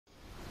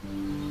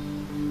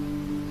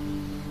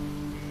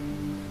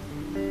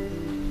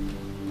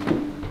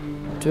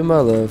to my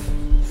love,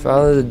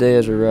 finally the day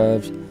has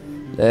arrived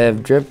that I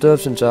have dreamt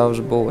of since I was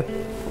a boy.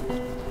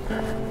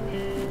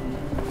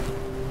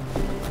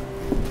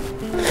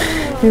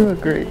 You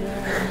look great.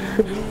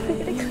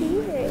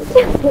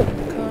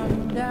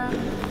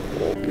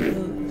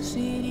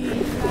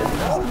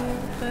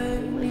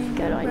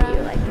 Good on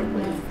you, like your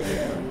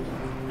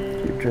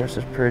blue. Your dress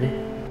is pretty.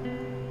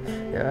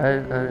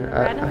 Yeah,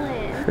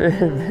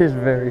 It is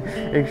very,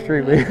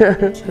 extremely.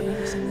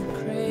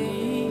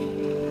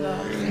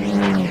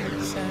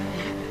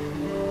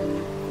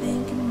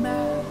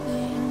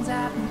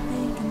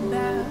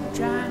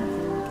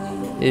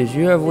 Is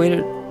you have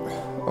waited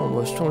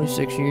almost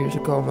 26 years to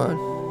call mine.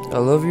 I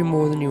love you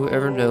more than you will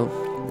ever know.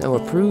 I will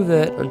prove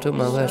that until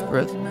my last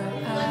breath.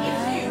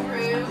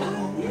 You're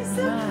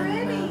so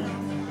pretty.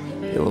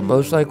 It will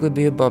most likely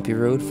be a bumpy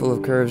road full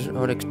of curves and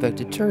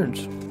unexpected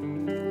turns.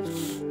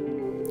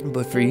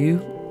 But for you,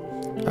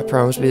 I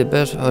promise to be the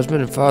best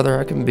husband and father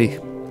I can be.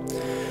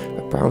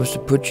 I promise to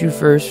put you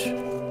first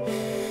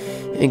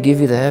and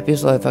give you the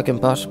happiest life I can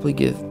possibly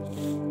give.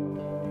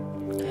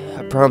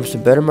 I promise to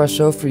better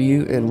myself for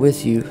you and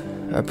with you.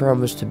 I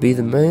promise to be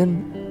the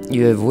man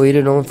you have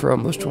waited on for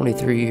almost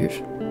 23 years.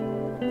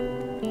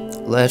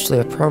 Lastly,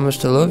 I promise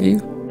to love you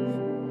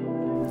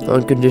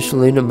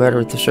unconditionally, no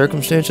matter the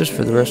circumstances,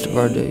 for the rest of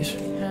our days.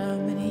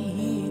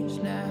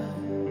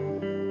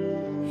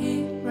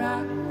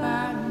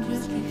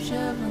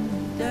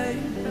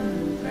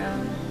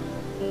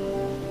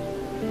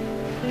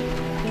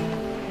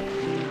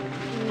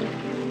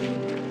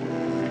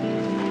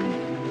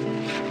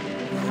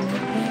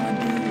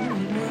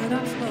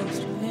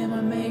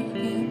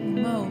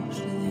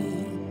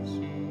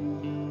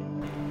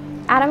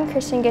 Adam,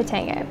 Christian,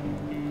 Gotango.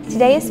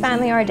 Today is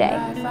finally our day.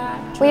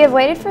 We have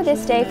waited for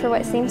this day for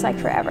what seems like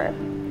forever.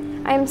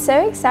 I am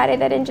so excited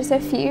that in just a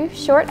few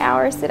short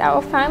hours that I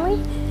will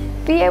finally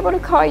be able to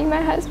call you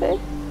my husband.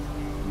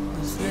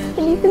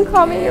 And you can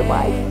call me your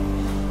wife.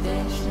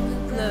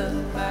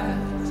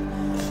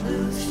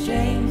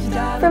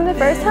 From the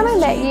first time I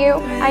met you,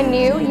 I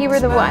knew you were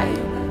the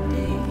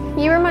one.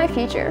 You were my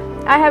future.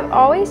 I have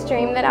always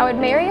dreamed that I would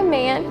marry a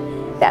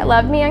man that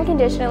loved me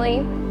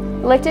unconditionally,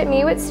 looked at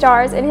me with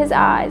stars in his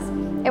eyes,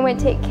 and would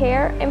take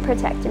care and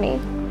protect me.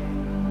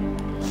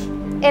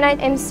 And I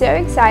am so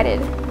excited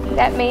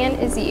that man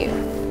is you.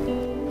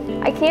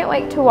 I can't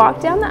wait to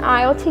walk down the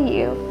aisle to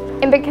you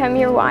and become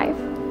your wife.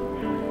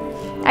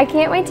 I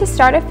can't wait to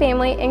start a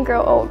family and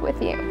grow old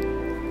with you.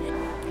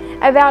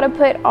 I vow to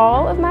put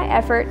all of my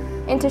effort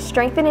into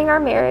strengthening our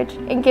marriage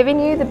and giving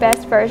you the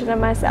best version of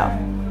myself.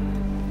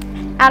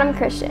 Adam,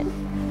 Christian,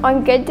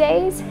 on good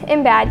days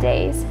and bad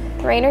days,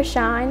 rain or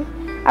shine,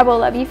 I will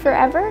love you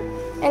forever,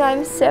 and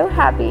I'm so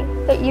happy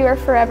that you are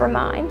forever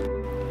mine.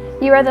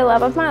 You are the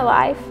love of my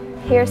life.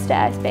 Here's to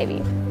us,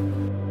 baby.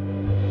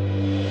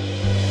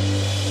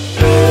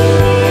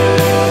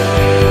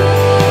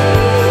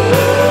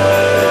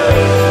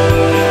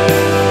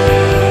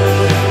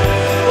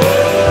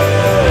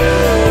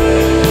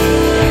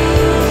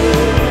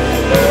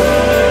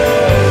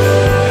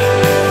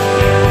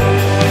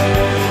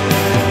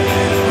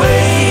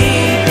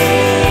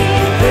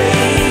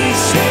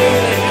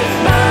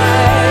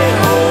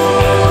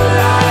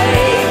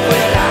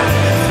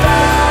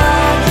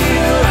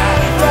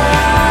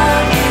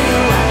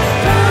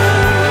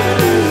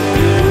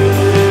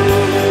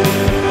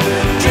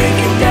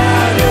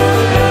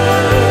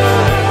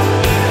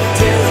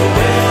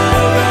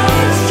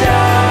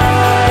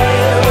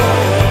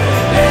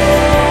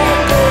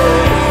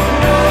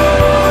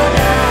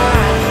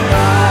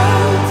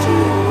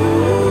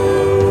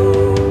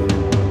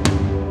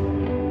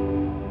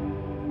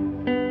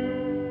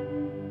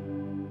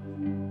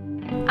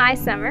 I,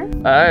 Summer,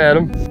 I,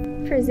 Adam,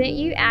 present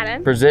you,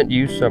 Adam, present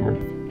you, Summer,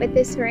 with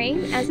this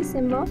ring as a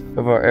symbol.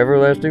 of our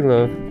everlasting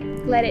love,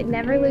 Let it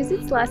never lose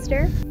its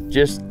luster.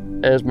 just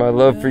as my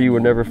love for you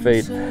will never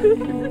fade.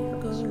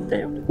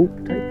 Damn, oh,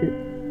 tight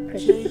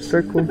it.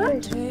 Circle.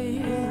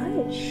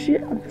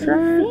 Shit, I'm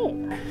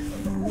trying.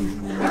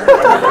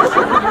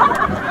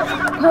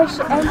 Push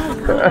and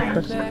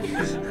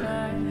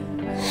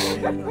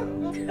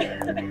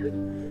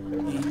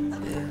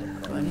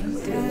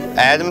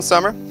Adam,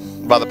 Summer,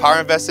 by the power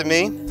invested in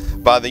me,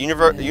 by the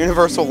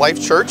Universal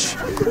Life Church,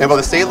 and by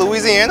the state of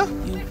Louisiana,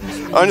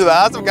 under the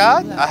eyes of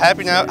God, I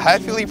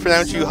happily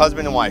pronounce you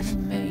husband and wife.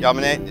 Y'all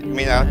may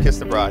now kiss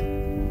the bride.